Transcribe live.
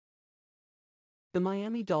The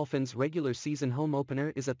Miami Dolphins' regular season home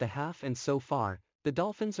opener is at the half, and so far, the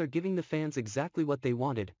Dolphins are giving the fans exactly what they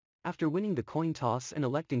wanted. After winning the coin toss and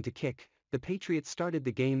electing to kick, the Patriots started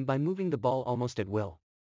the game by moving the ball almost at will.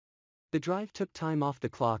 The drive took time off the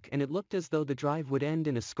clock and it looked as though the drive would end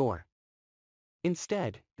in a score.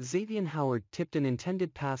 Instead, Xavier Howard tipped an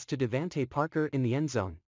intended pass to Devontae Parker in the end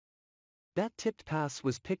zone. That tipped pass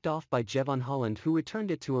was picked off by Jevon Holland, who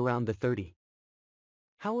returned it to around the 30.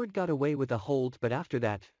 Howard got away with a hold, but after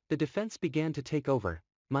that, the defense began to take over.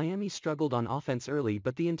 Miami struggled on offense early,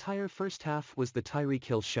 but the entire first half was the Tyreek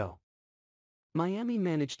Hill show. Miami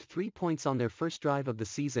managed 3 points on their first drive of the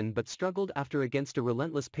season but struggled after against a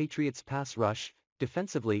relentless Patriots pass rush.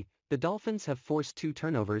 Defensively, the Dolphins have forced 2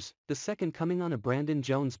 turnovers, the second coming on a Brandon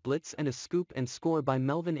Jones blitz and a scoop and score by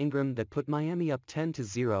Melvin Ingram that put Miami up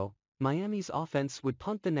 10-0. Miami's offense would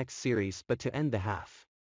punt the next series, but to end the half,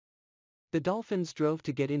 the Dolphins drove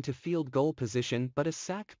to get into field goal position, but a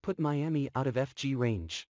sack put Miami out of FG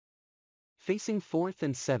range. Facing 4th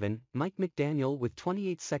and 7, Mike McDaniel, with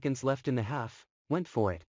 28 seconds left in the half, went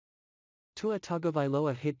for it. Tua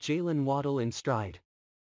Tagovailoa hit Jalen Waddle in stride.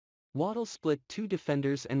 Waddle split 2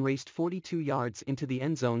 defenders and raced 42 yards into the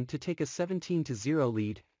end zone to take a 17-0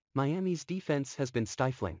 lead. Miami's defense has been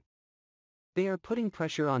stifling. They are putting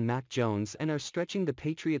pressure on Mac Jones and are stretching the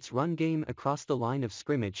Patriots' run game across the line of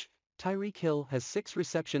scrimmage. Tyreek Hill has 6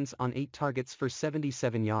 receptions on 8 targets for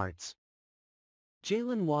 77 yards.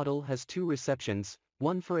 Jalen Waddle has 2 receptions,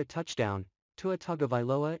 1 for a touchdown. Tua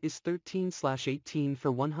Tagovailoa is 13/18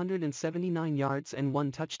 for 179 yards and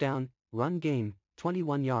 1 touchdown. Run game,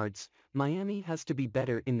 21 yards. Miami has to be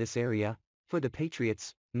better in this area. For the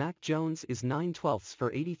Patriots, Mac Jones is 9/12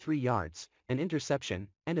 for 83 yards, an interception,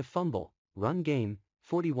 and a fumble. Run game,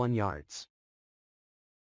 41 yards.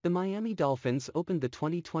 The Miami Dolphins opened the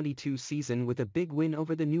 2022 season with a big win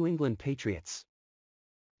over the New England Patriots.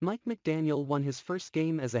 Mike McDaniel won his first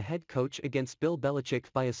game as a head coach against Bill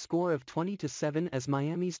Belichick by a score of 20-7 as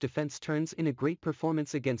Miami's defense turns in a great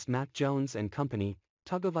performance against Mac Jones and company.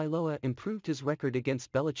 Tagovailoa improved his record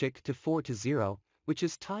against Belichick to 4-0, which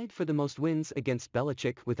is tied for the most wins against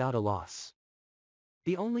Belichick without a loss.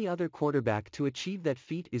 The only other quarterback to achieve that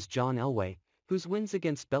feat is John Elway, whose wins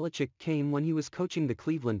against Belichick came when he was coaching the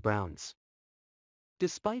Cleveland Browns.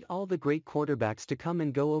 Despite all the great quarterbacks to come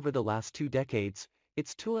and go over the last 2 decades,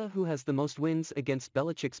 it's Tua who has the most wins against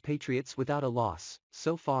Belichick's Patriots without a loss.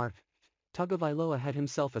 So far, Tagovailoa had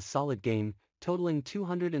himself a solid game, totaling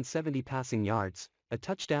 270 passing yards, a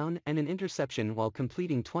touchdown and an interception while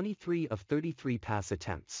completing 23 of 33 pass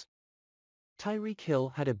attempts. Tyreek Hill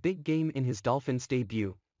had a big game in his Dolphins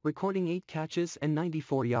debut, recording 8 catches and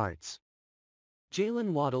 94 yards.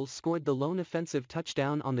 Jalen Waddle scored the lone offensive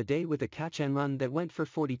touchdown on the day with a catch and run that went for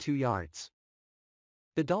 42 yards.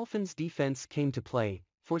 The Dolphins' defense came to play,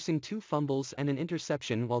 forcing 2 fumbles and an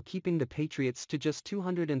interception while keeping the Patriots to just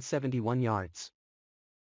 271 yards.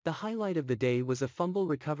 The highlight of the day was a fumble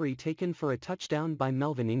recovery taken for a touchdown by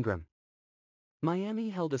Melvin Ingram. Miami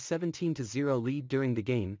held a 17-0 lead during the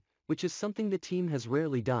game, which is something the team has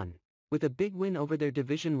rarely done. With a big win over their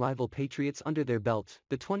division rival Patriots under their belt,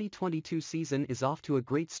 the 2022 season is off to a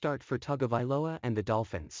great start for Tagovailoa and the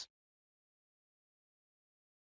Dolphins.